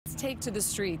take to the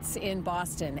streets in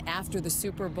Boston after the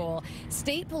Super Bowl.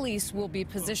 State police will be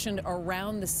positioned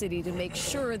around the city to make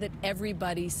sure that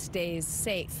everybody stays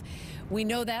safe. We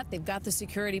know that. They've got the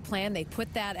security plan. They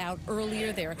put that out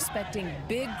earlier. They're expecting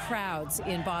big crowds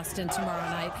in Boston tomorrow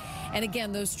night. And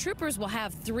again, those troopers will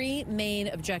have three main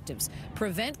objectives: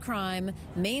 prevent crime,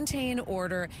 maintain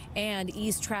order, and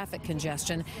ease traffic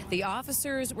congestion. The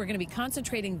officers were going to be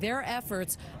concentrating their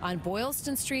efforts on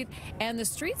Boylston Street and the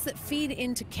streets that feed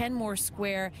into Kenmore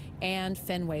Square and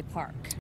Fenway Park.